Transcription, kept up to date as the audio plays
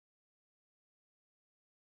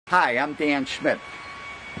Hi, I'm Dan Schmitt.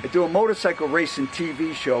 I do a motorcycle racing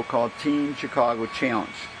TV show called Team Chicago Challenge.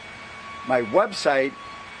 My website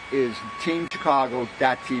is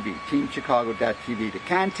teamchicago.tv, teamchicago.tv. To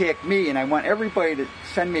contact me, and I want everybody to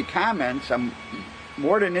send me comments, I'm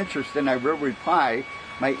more than interested and I will reply.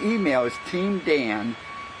 My email is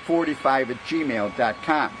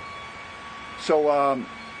teamdan45@gmail.com. So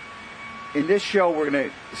in this show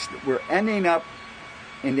we're ending up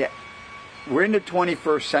we're in the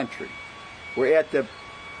 21st century. We're at the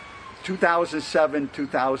 2007,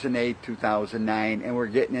 2008, 2009, and we're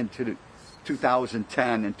getting into the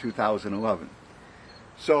 2010 and 2011.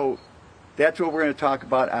 So that's what we're going to talk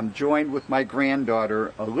about. I'm joined with my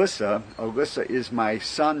granddaughter, Alyssa. Alyssa is my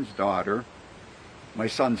son's daughter, my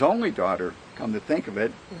son's only daughter, come to think of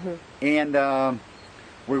it. Mm-hmm. And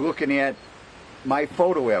we're looking at my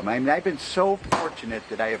photo album. I mean, I've been so fortunate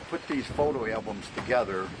that I have put these photo albums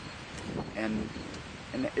together, and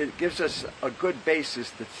it gives us a good basis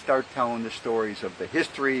to start telling the stories of the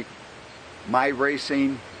history, my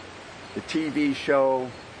racing, the TV show,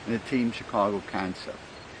 and the Team Chicago concept.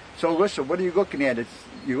 So, Alyssa, what are you looking at?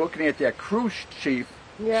 You're looking at that crew chief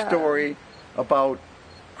story about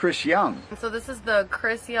Chris Young. So this is the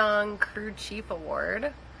Chris Young Crew Chief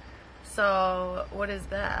Award. So what is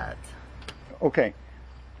that? Okay,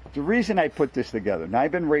 the reason I put this together, now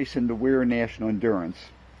I've been racing the WERA National Endurance,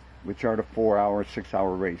 which are the 4-hour,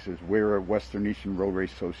 6-hour races, WERA, Western Eastern Road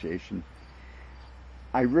Race Association.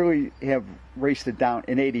 I really have raced it down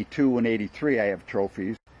in 82 and 83. I have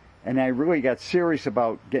trophies, and I really got serious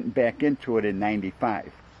about getting back into it in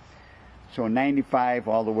 95. So in 95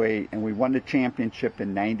 all the way, and we won the championship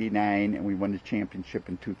in 99, and we won the championship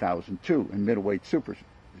in 2002 in middleweight super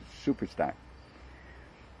stock.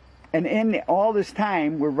 And in all this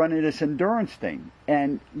time, we're running this endurance thing,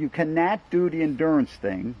 and you cannot do the endurance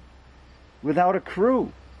thing without a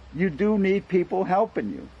crew. You do need people helping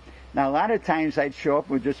you. Now, a lot of times I'd show up, it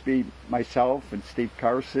would just be myself and Steve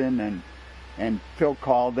Carson and Phil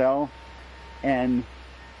Caldwell, and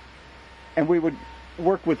we would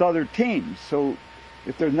work with other teams. So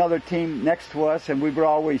if there's another team next to us, and we would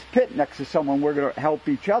always pit next to someone, we're going to help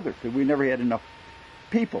each other because we never had enough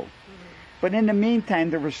people. But in the meantime,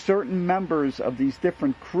 there were certain members of these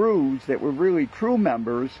different crews that were really crew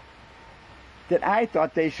members that I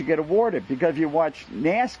thought they should get awarded, because if you watch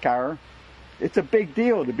NASCAR, it's a big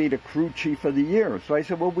deal to be the crew chief of the year. So I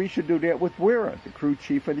said, well, we should do that with WERA, the crew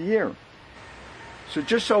chief of the year. So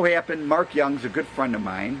just so happened, Mark Young's a good friend of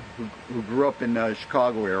mine who grew up in the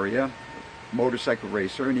Chicago area, motorcycle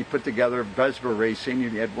racer, and he put together Vespa Racing.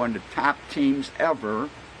 He had one of the top teams ever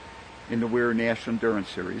in the WERA National Endurance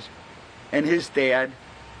Series. And his dad,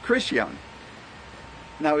 Chris Young.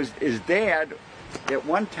 Now his dad, at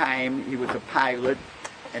one time, he was a pilot,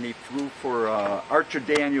 and he flew for Archer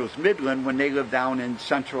Daniels Midland when they lived down in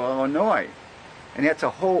central Illinois. And that's a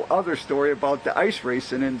whole other story about the ice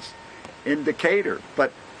racing in Decatur.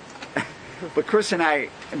 But Chris and I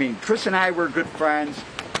were good friends.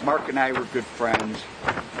 Mark and I were good friends.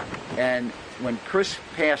 And when Chris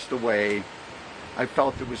passed away, I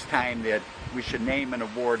felt it was time that we should name an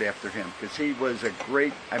award after him, because he was a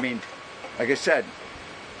great, like I said,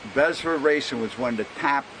 Vespa Racing was one of the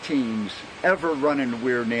top teams ever running the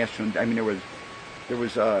WERA National. There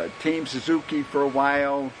was Team Suzuki for a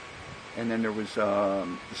while, and then there was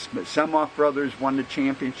Semoff Brothers won the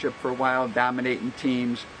championship for a while, dominating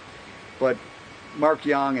teams. But Mark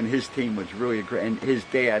Young and his team was really great, and his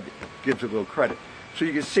dad gives a little credit. So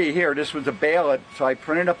you can see here, this was a ballot, so I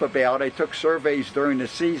printed up a ballot. I took surveys during the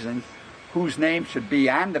season whose name should be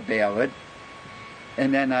on the ballot,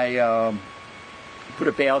 and then I put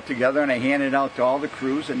a ballot together and I handed it out to all the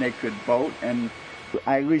crews, and they could vote, and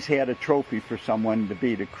I at least had a trophy for someone to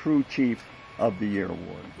be the Crew Chief of the Year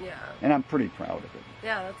award. Yeah. And I'm pretty proud of it.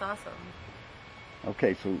 Yeah, that's awesome.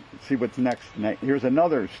 Okay, so let's see what's next. Here's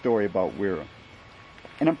another story about WERA.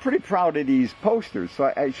 And I'm pretty proud of these posters.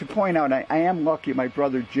 So I should point out, I am lucky. My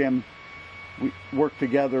brother Jim, we worked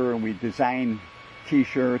together and we designed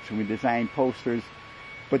T-shirts and we designed posters.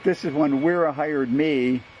 But this is when WERA hired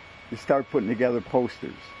me to start putting together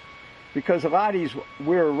posters. Because a lot of these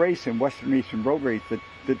WERA Racing, Western Eastern Road Race, the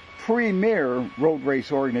premier road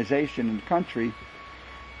race organization in the country.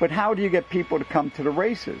 But how do you get people to come to the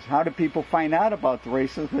races? How do people find out about the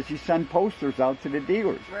races? Unless you send posters out to the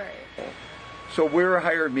dealers. Right. So WERA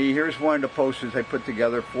hired me. Here's one of the posters I put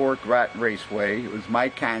together for Groton Raceway. It was my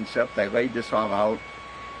concept. I laid this all out.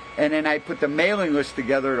 And then I put the mailing list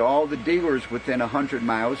together to all the dealers within 100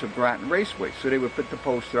 miles of Groton Raceway. So they would put the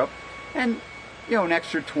poster up. And, you know, an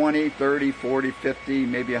extra 20, 30, 40, 50,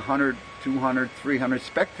 maybe 100, 200, 300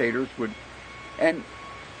 spectators would. And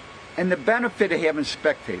And the benefit of having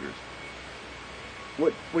spectators.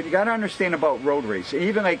 What you got to understand about road racing,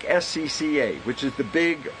 even like SCCA, which is the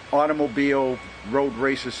big automobile road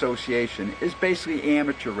race association, is basically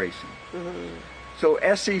amateur racing. So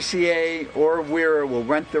SCCA or WERA will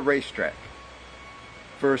rent the racetrack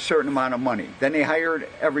for a certain amount of money. Then they hired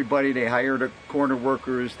everybody. They hire the corner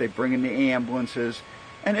workers. They bring in the ambulances.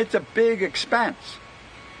 And it's a big expense.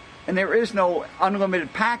 And there is no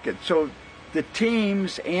unlimited package. So the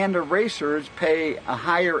teams and the racers pay a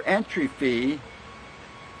higher entry fee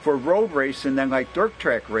for road racing than like dirt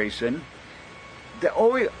track racing. The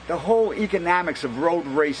whole economics of road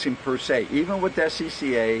racing per se, even with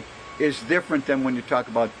SCCA, is different than when you talk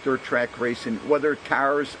about dirt track racing, whether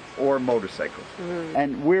cars or motorcycles.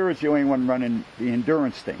 And WERA is the only one running the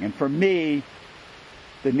endurance thing. And for me,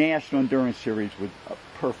 the National Endurance Series was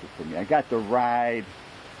perfect for me. I got the ride,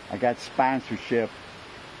 I got sponsorship.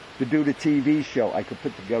 To do the TV show, I could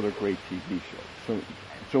put together a great TV show.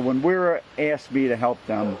 So when WERA asked me to help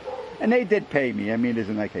them, and they did pay me, I mean, it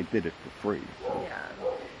isn't like I did it for free. So. Yeah.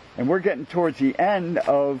 And we're getting towards the end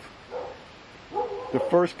of the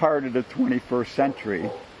first part of the 21st century,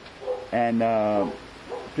 and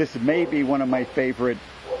this may be one of my favorite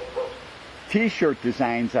T-shirt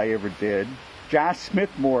designs I ever did. Josh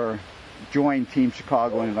Smithmore joined Team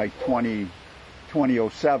Chicago in like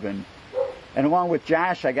 2007, and along with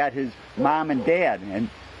Josh, I got his mom and dad, and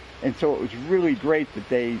so it was really great that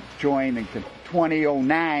they joined. In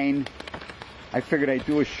 2009, I figured I'd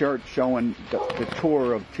do a shirt showing the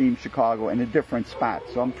tour of Team Chicago in a different spot.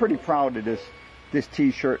 So I'm pretty proud of this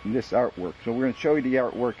T-shirt and this artwork. So we're going to show you the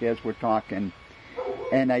artwork as we're talking.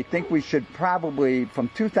 And I think we should probably, from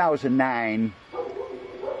 2009,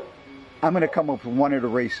 I'm going to come up with one of the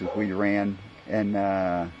races we ran. And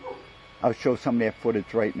I'll show some of that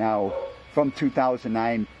footage right now from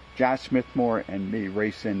 2009. Josh Smithmore and me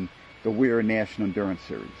racing the WERA National Endurance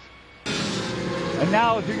Series. And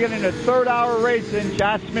now as we get into third hour racing,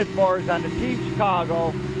 Josh Smithmore is on the Team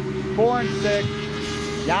Chicago 4 and 6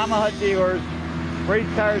 Yamaha dealers, race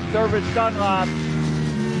tires, service, Dunlop,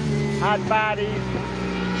 hot bodies,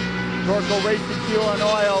 Torco Racing fuel and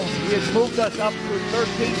oil. He has moved us up to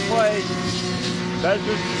 13th place.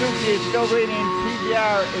 Bezra Suzuki is still leading.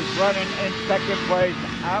 TBR is running in second place.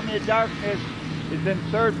 Army of Darkness is in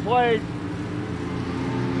third place.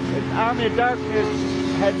 As Army of Darkness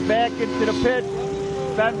heads back into the pit,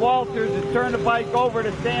 Ben Walters has turned the bike over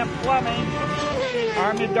to Sam Fleming.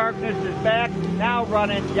 Army of Darkness is back, now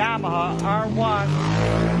running Yamaha R1.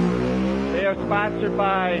 They are sponsored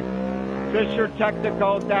by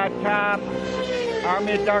FisherTechnical.com,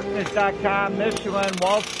 ArmyofDarkness.com, Michelin,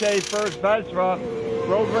 Walt Schaefer, Vesra,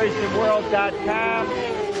 RoadRacingWorld.com.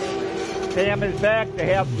 Sam is back to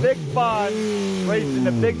have big fun racing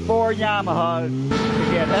the big four Yamahas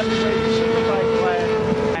to get heavyweight superbike class.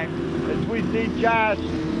 As we see Josh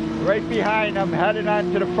right behind him headed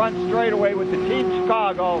onto the front straightaway with the Team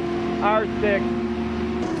Chicago R6.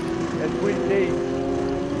 As we see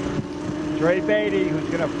Trey Beatty, who's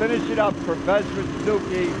going to finish it up for Vesra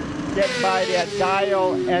Suzuki, getting by that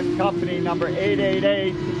Dial and Company number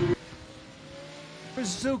 888.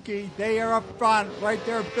 Suzuki, they are up front. Right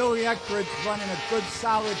there, Billy Eckridge running a good,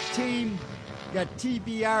 solid team. You got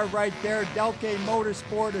TBR right there. Delkay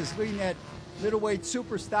Motorsport is leading that middleweight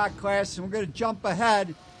super stock class. And we're going to jump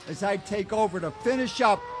ahead as I take over to finish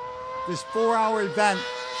up this 4-hour event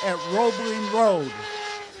at Roebling Road.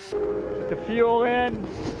 Put the fuel in.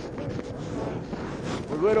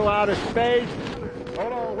 We're a little out of space.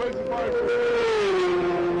 Hold on, where's the bike?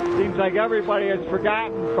 Seems like everybody has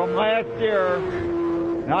forgotten from last year.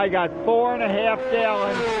 Now I got 4.5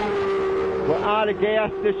 gallons. We're out of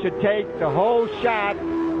gas. This should take the whole shot.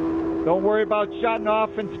 Don't worry about shutting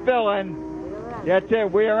off and spilling. That's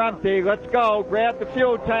it. We are empty. Let's go. Grab the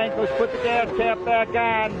fuel tank. Let's put the gas cap back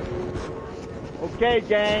on. Okay,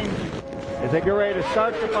 gang. As they get ready to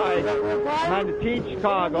start the bike, I'm on the Team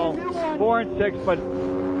Chicago 4 and 6, but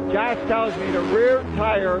Josh tells me the rear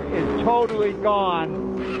tire is totally gone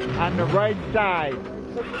on the right side.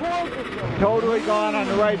 Totally gone on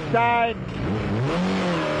the right side.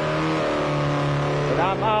 But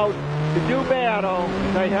I'm out to do battle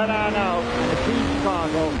as I head on out on the Team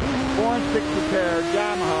Chicago 4 and 6 repair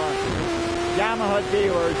Yamaha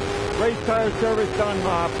dealers, race tire service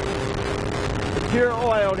Dunlop, the pure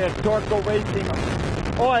oil, that's Torco Racing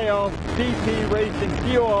oil, CP Racing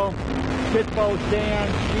fuel, Pitbo Sand,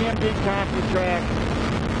 CMD CompuTrack,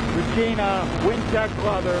 Regina, Wingtech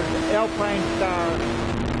Leathers, Alpine Star.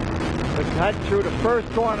 Let's head through the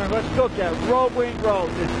first corner. Let's look at Roebling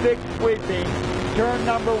Road, this big sweeping turn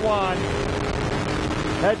number 1.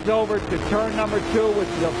 Heads over to turn number 2, which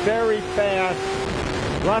is a very fast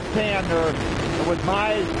left-hander. And with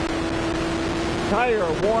my tire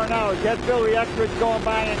worn out, get Billy Eckridge going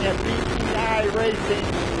by in that BCI Racing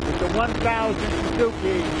with the 1000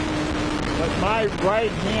 Suzuki. But my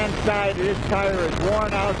right-hand side of this tire is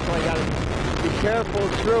worn out, so I got to be careful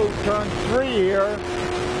through turn 3 here.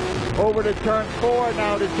 Over to turn 4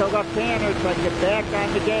 now to the left-hander, so I can get back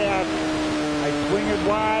on the gas. I swing it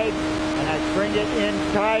wide, and I bring it in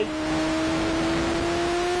tight.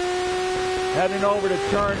 Heading over to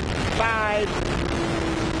turn 5,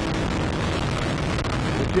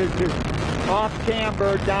 which is this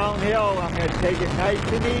off-camber downhill. I'm going to take it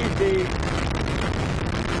nice and easy.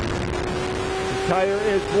 The tire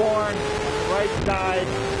is worn on the right side.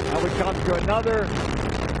 Now we come to another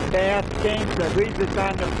fast game that leads us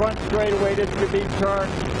on the front straightaway. This could be turn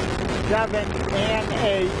 7 and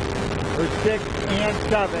 8, or 6 and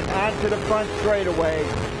 7, onto the front straightaway.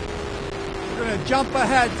 We're going to jump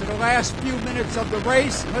ahead to the last few minutes of the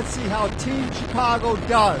race. Let's see how Team Chicago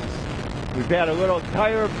does. We've had a little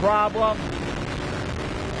tire problem.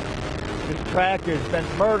 This track has been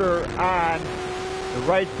murder on the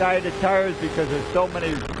right side of the tires because there's so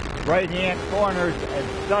many right-hand corners and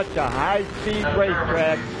such a high-speed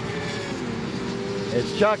racetrack.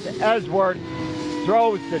 As Chuck Esworth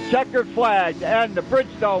throws the checkered flag to end the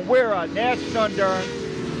Bridgestone WERA National Endurance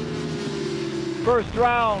first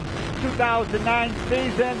round 2009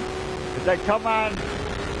 season. As I come on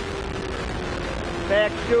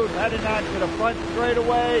back chute, heading on to the front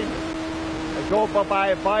straightaway. I go by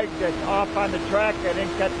a bike that's off on the track. I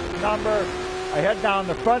didn't catch the number. I head down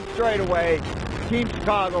the front straightaway. Team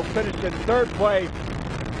Chicago finished in 3rd place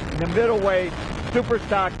in the middleweight super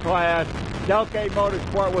stock class. Delkay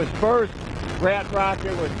Motorsport was 1st. Rat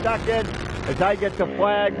Rocket was 2nd. As I get the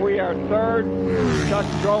flag, we are 3rd.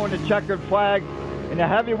 Chuck's throwing the checkered flag. In the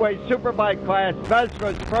heavyweight superbike class, Bez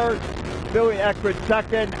was 1st. Billy Eckridge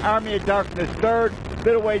 2nd. Army of Darkness 3rd.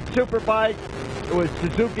 Middleweight superbike, it was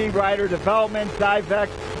Suzuki Rider Development. Zyvex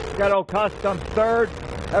Ghetto Customs 3rd.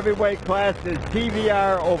 Heavyweight class is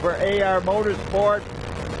TVR over AR Motorsport.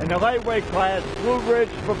 In the lightweight class, Blue Ridge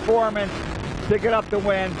Performance picking up the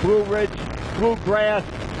win. Blue Ridge Bluegrass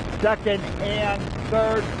 2nd and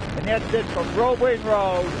 3rd. And that's it from Roebling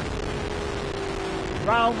Road.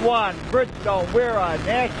 Round 1, Bridgestone WERA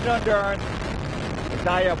National Endurance. As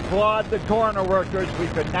I applaud the corner workers, we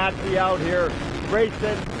could not be out here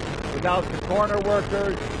racing without the corner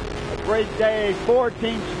workers. A great day for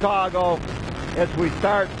Team Chicago as we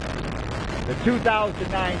start the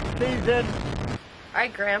 2009 season. All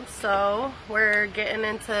right, Gramps, so we're getting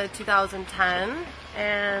into 2010,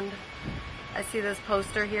 and I see this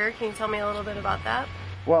poster here. Can you tell me a little bit about that?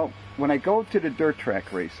 Well, when I go to the dirt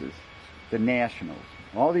track races, the Nationals,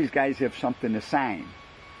 all these guys have something to sign.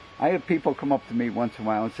 I have people come up to me once in a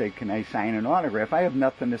while and say, can I sign an autograph? I have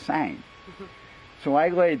nothing to sign. So I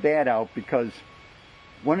laid that out because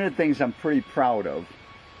one of the things I'm pretty proud of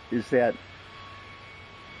is that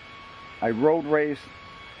I road race,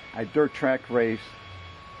 I dirt track race,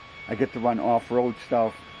 I get to run off-road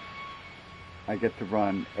stuff, I get to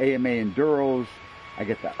run AMA Enduros, I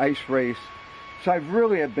get to ice race. So I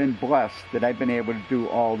really have been blessed that I've been able to do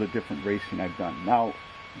all the different racing I've done. Now,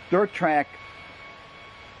 dirt track,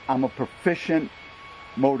 I'm a proficient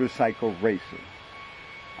motorcycle racer.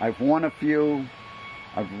 I've won a few.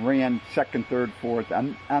 I've ran 2nd, 3rd,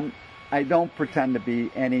 4th. I don't pretend to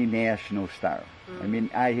be any national star. I mean,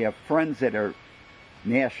 I have friends that are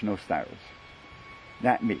national stars,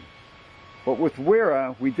 not me. But with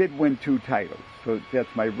WERA, we did win 2 titles. So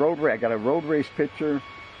that's my road race. I got a road race picture,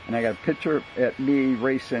 and I got a picture at me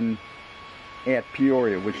racing at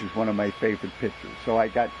Peoria, which is one of my favorite pictures. So I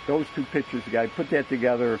got those 2 pictures. I put that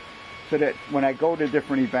together so that when I go to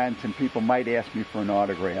different events and people might ask me for an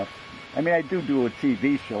autograph, I mean, I do a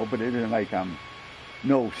TV show, but it isn't like I'm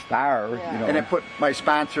no star, yeah. You know. And I put my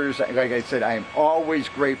sponsors, like I said, I am always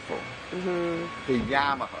grateful to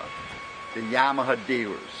Yamaha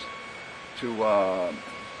dealers, to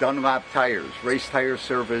Dunlop Tires, Race Tire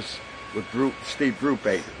Service with Steve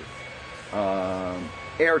Brubaker,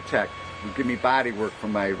 AirTech, who give me body work for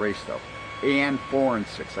my race stuff, and 4 and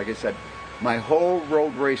 6. Like I said, my whole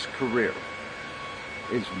road race career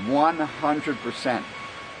is 100%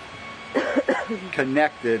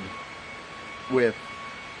 connected with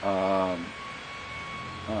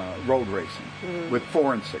road racing, with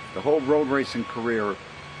 4 and 6. The whole road racing career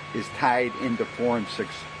is tied into 4 and 6.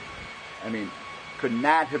 I mean, could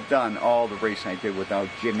not have done all the racing I did without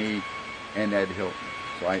Jimmy and Ed Hilton.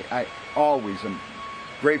 So I always am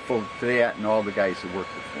grateful to that and all the guys that work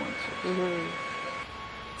with 4 and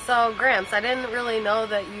 6. So, Gramps, I didn't really know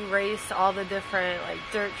that you raced all the different, like,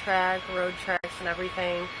 dirt track, road tracks, and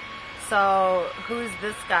everything. So, who's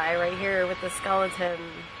this guy right here with the skeleton?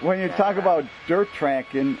 When you talk about dirt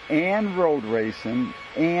tracking and road racing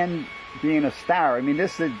and being a star, I mean,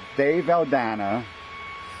 this is Dave Aldana.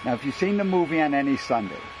 Now, if you've seen the movie On Any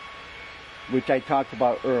Sunday, which I talked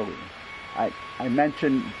about earlier, I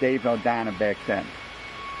mentioned Dave Aldana back then.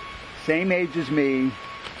 Same age as me,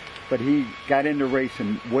 but he got into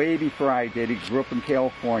racing way before I did. He grew up in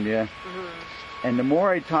California. Mm-hmm. And the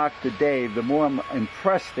more I talked to Dave, the more I'm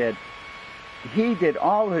impressed that he did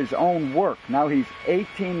all his own work. Now he's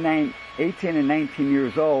 18 and 19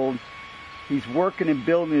 years old. He's working and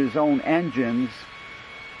building his own engines.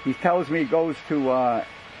 He tells me he goes to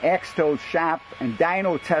Axto's shop and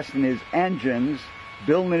dyno testing his engines,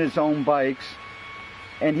 building his own bikes,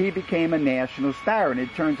 and he became a national star. And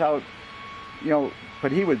it turns out, you know,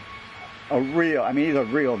 but he was he's a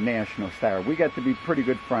real national star. We got to be pretty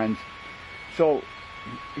good friends. So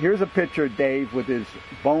here's a picture of Dave with his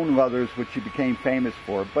bone leathers, which he became famous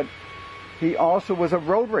for. But he also was a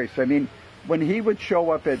road racer. I mean, when he would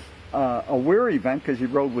show up at a WERA event, because he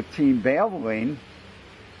rode with Team Valvoline,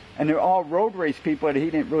 and they're all road race people, and he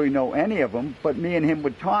didn't really know any of them, but me and him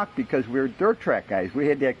would talk because we were dirt track guys. We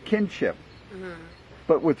had that kinship. Mm-hmm.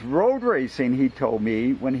 But with road racing, he told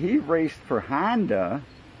me, when he raced for Honda,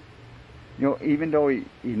 you know, even though he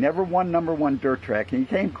never won #1 dirt track, he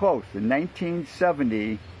came close. In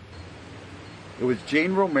 1970, it was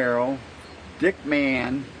Gene Romero, Dick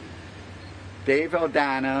Mann, Dave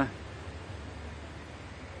Aldana,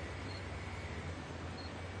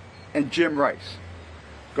 and Jim Rice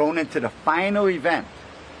going into the final event.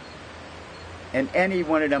 And any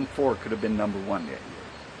one of them four could have been #1 that year.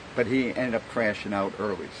 But he ended up crashing out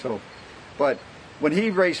early. So, but when he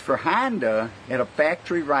raced for Honda, at a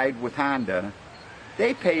factory ride with Honda,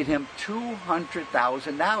 they paid him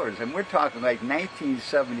 $200,000. And we're talking like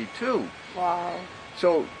 1972. Wow.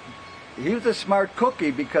 So he was a smart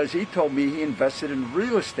cookie, because he told me he invested in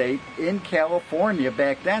real estate in California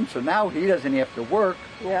back then. So now he doesn't have to work.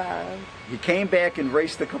 Yeah. He came back and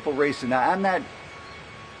raced a couple races. Now I'm going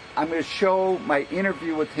to show my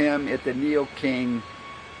interview with him at the Neil King,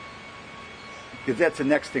 because that's the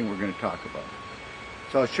next thing we're going to talk about.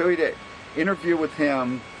 So I'll show you the interview with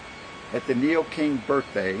him at the Neil King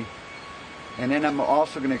birthday, and then I'm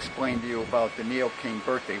also going to explain to you about the Neil King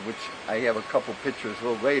birthday, which I have a couple pictures a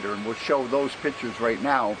little later, and we'll show those pictures right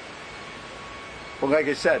now. But like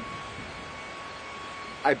I said,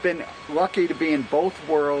 I've been lucky to be in both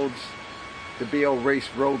worlds, to be able to race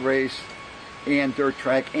road race and dirt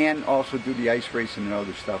track, and also do the ice racing and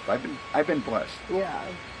other stuff. I've been blessed. Yeah.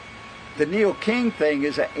 The Neil King thing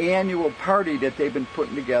is an annual party that they've been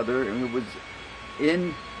putting together, and it was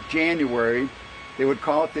in January. They would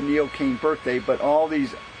call it the Neil King birthday, but all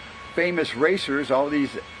these famous racers, all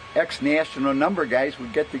these ex-national number guys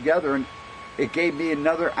would get together, and it gave me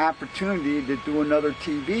another opportunity to do another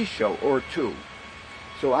TV show or two.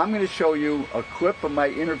 So I'm going to show you a clip of my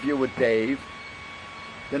interview with Dave.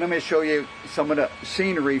 Then I'm going to show you some of the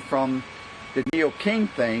scenery from the Neil King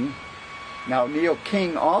thing. Now, Neil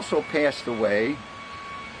King also passed away,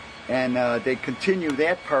 and they continue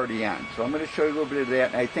that party on. So I'm going to show you a little bit of that,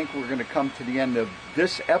 and I think we're going to come to the end of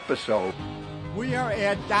this episode. We are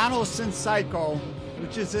at Donaldson Cycle,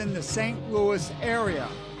 which is in the St. Louis area.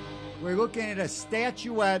 We're looking at a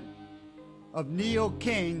statuette of Neil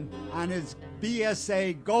King on his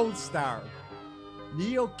BSA Gold Star.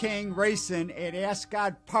 Neil King racing at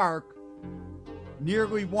Ascot Park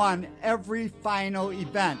nearly won every final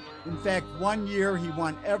event. In fact, one year he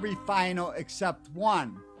won every final except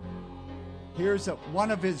one. Here's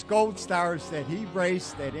one of his gold stars that he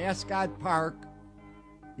raced at Ascot Park.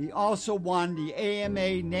 He also won the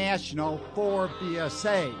AMA National for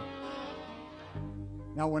BSA.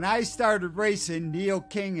 Now, when I started racing, Neil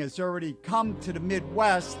King has already come to the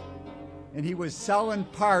Midwest, and he was selling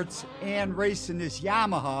parts and racing this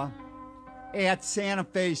Yamaha at Santa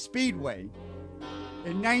Fe Speedway.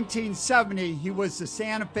 In 1970, he was the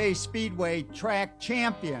Santa Fe Speedway track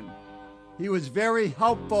champion. He was very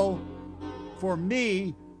helpful for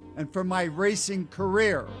me and for my racing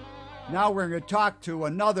career. Now we're going to talk to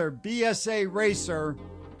another BSA racer,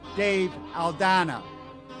 Dave Aldana.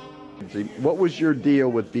 What was your deal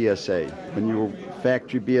with BSA? When you were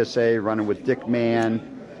factory BSA running with Dick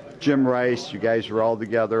Mann, Jim Rice, you guys were all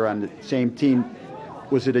together on the same team.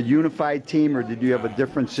 was it a unified team, or did you have a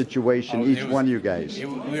different situation, each one of you guys? We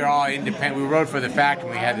were all independent. We rode for the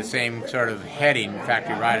factory. We had the same sort of heading,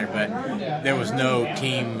 factory rider, but there was no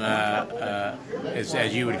team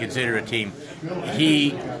as you would consider a team.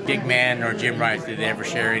 He, Dick Mann, or Jim Rice didn't ever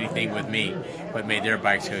share anything with me, what made their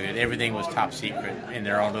bikes so good. Everything was top secret in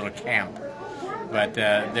their own little camp. But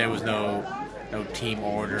there was no team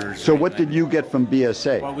orders. So what did you get from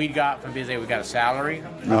BSA? Well, we got from BSA, we got a salary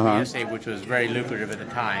from BSA, which was very lucrative at the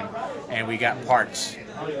time, and we got parts.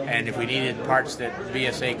 And if we needed parts that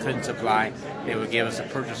BSA couldn't supply, they would give us a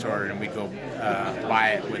purchase order, and we'd go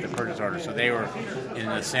buy it with a purchase order. So they were, in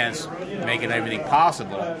a sense, making everything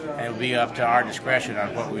possible, and it would be up to our discretion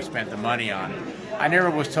on what we spent the money on. I never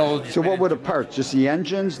was told. So what were the parts? Just the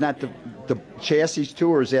engines, not the chassis too,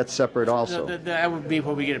 or is that separate also? That would be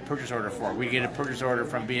what we get a purchase order for. We get a purchase order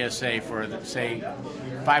from BSA for, say,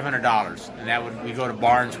 $500, and that would we go to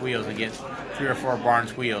Barnes Wheels and get 3 or 4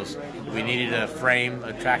 Barnes wheels. If we needed a frame,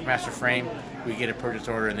 a Trackmaster frame, we get a purchase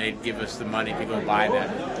order, and they'd give us the money to go buy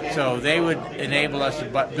that. So they would enable us to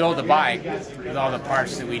build a bike with all the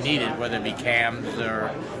parts that we needed, whether it be cams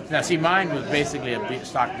or. Now, see, mine was basically a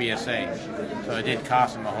stock BSA, so it didn't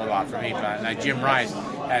cost them a whole lot for me. But now Jim Rice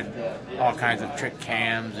had all kinds of trick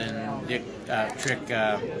cams and trick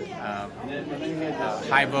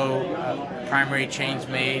Hybo primary chains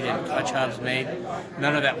made and clutch hubs made.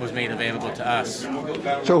 None of that was made available to us.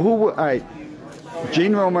 So who? All right.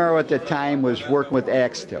 Gene Romero at the time was working with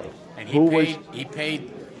Axtell. And he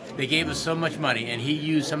paid. They gave us so much money, and he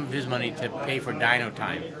used some of his money to pay for dyno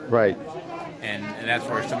time. Right. And that's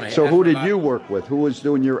where some of. So who did you work with? Who was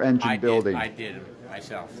doing your engine building? I did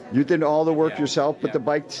myself. You did all the work yourself, put the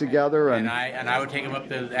bikes together, and I would take them up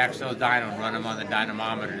to Axtell's dyno and run them on the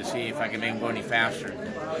dynamometer to see if I could make them go any faster.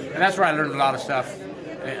 And that's where I learned a lot of stuff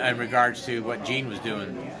in regards to what Gene was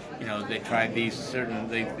doing. You know, they tried these certain,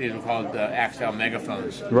 these were called Axtell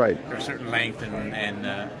megaphones. Right. They're a certain length and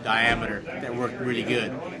diameter that worked really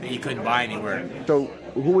good that you couldn't buy anywhere. So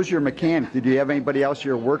who was your mechanic? Did you have anybody else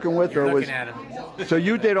you were working with? You're looking at him. So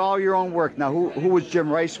you did all your own work. Now, who was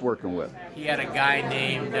Jim Rice working with? He had a guy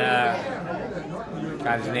named,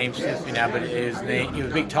 God, his name slips me now, but he was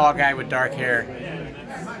a big tall guy with dark hair.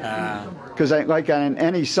 Because like on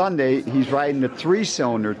any Sunday, he's riding a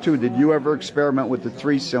 3-cylinder too. Did you ever experiment with the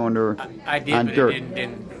 3-cylinder I did, on but dirt? It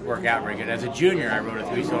didn't work out very good. As a junior, I rode a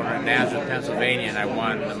 3-cylinder in Nazareth, Pennsylvania, and I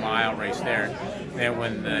won the mile race there. Then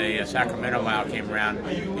when the Sacramento mile came around,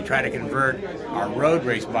 we tried to convert our road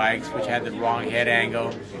race bikes, which had the wrong head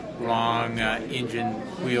angle, wrong engine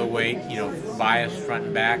wheel weight, bias front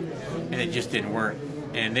and back, and it just didn't work.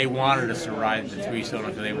 And they wanted us to ride the 3-cylinder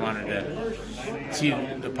because they wanted to see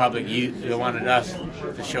the public. They wanted us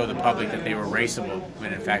to show the public that they were raceable,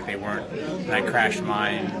 when in fact they weren't. And I crashed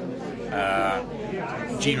mine.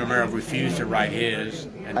 Gene Romero refused to ride his.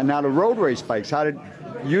 And now the road race bikes,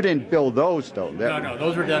 you didn't build those though? No,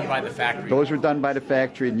 those were done by the factory. Those were done by the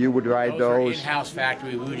factory, and you would ride those? Those were in-house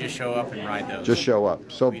factory. We would just show up and ride those. Just show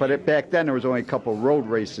up. So, back then there was only a couple road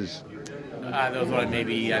races. Those were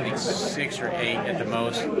maybe, I think, 6 or 8 at the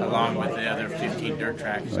most, along with the other 15 dirt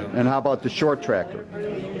tracks. So. And how about the short tracker?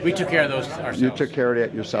 We took care of those ourselves. You took care of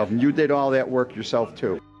that yourself, and you did all that work yourself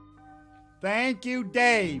too. Thank you,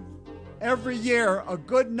 Dave. Every year, a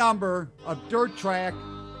good number of dirt track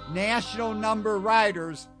national number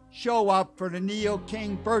riders show up for the Neil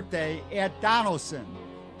King birthday at Donaldson.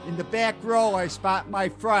 In the back row, I spot my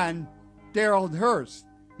friend, Darryl Hurst.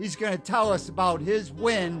 He's going to tell us about his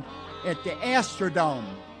win at the Astrodome.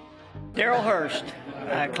 Darryl Hurst,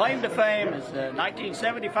 claim to fame is the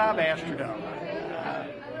 1975 Astrodome.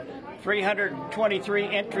 323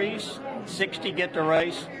 entries, 60 get the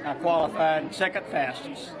race. I qualified second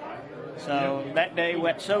fastest. So that day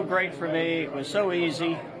went so great for me. It was so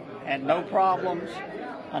easy and no problems.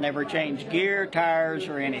 I never changed gear, tires,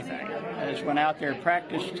 or anything. I just went out there and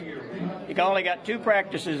practiced. You only got 2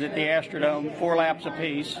 practices at the Astrodome, 4 laps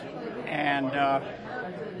apiece. And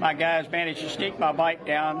my guys managed to sneak my bike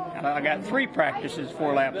down. I got 3 practices,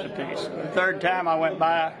 4 laps apiece. The third time I went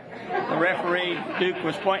by, the referee, Duke,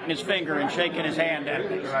 was pointing his finger and shaking his hand at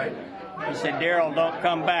me. He said, "Darryl, don't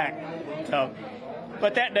come back." So,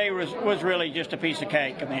 but that day was really just a piece of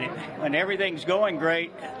cake. I mean, when everything's going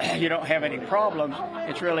great, you don't have any problems,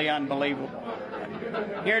 it's really unbelievable.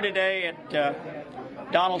 Here today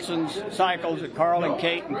at Donaldson's Cycles at Carl and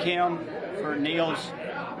Kate and Kim for Neil's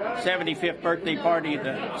 75th birthday party,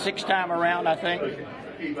 the 6th time around, I think.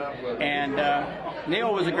 And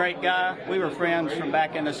Neil was a great guy. We were friends from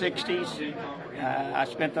back in the 60s. I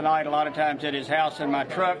spent the night a lot of times at his house in my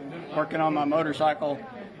truck, working on my motorcycle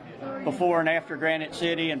before and after Granite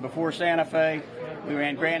City and before Santa Fe. We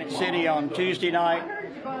ran Granite City on Tuesday night,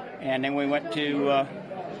 and then we went to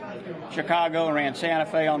Chicago and ran Santa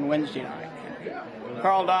Fe on Wednesday night.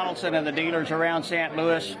 Carl Donaldson and the dealers around St.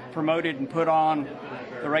 Louis promoted and put on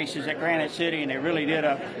the races at Granite City, and they really did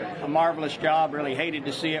a marvelous job. Really hated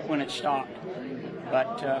to see it when it stopped.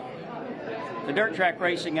 But the dirt track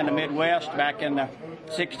racing in the Midwest back in the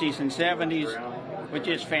 60s and 70s was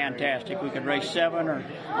just fantastic. We could race 7 or 8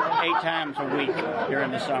 times a week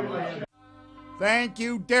during the summer. Thank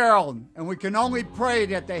you, Darryl. And we can only pray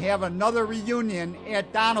that they have another reunion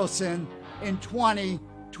at Donaldson in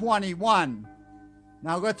 2021.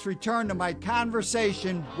 Now let's return to my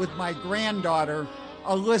conversation with my granddaughter,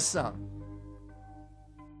 Alyssa.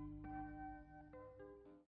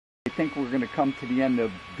 I think we're going to come to the end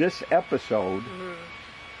of this episode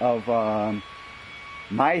of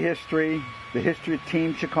my history, the history of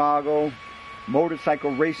Team Chicago,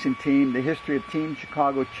 motorcycle racing team, the history of Team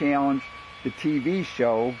Chicago Challenge, the TV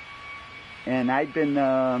show, and I've been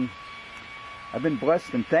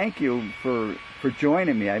blessed, and thank you for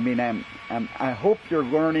joining me. I mean, I hope you're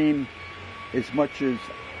learning as much as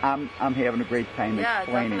I'm having a great time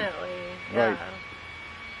explaining. Yeah, definitely. Right.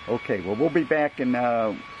 Yeah. Okay. Well, we'll be back, and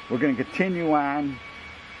we're going to continue on.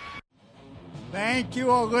 Thank you,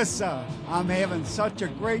 Alyssa. I'm having such a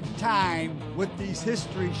great time with these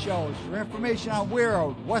history shows. For information on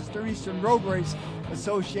WERA, Western Eastern Road Race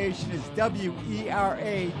Association, is WERA.com.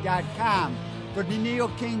 For the Neil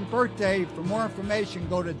King birthday, for more information,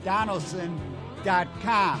 go to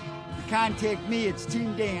Donaldson.com. To contact me, it's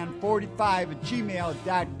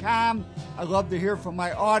teamdan45@gmail.com. I love to hear from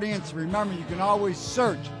my audience. Remember, you can always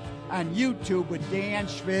search on YouTube with Dan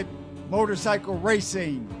Schmitt Motorcycle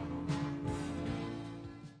Racing.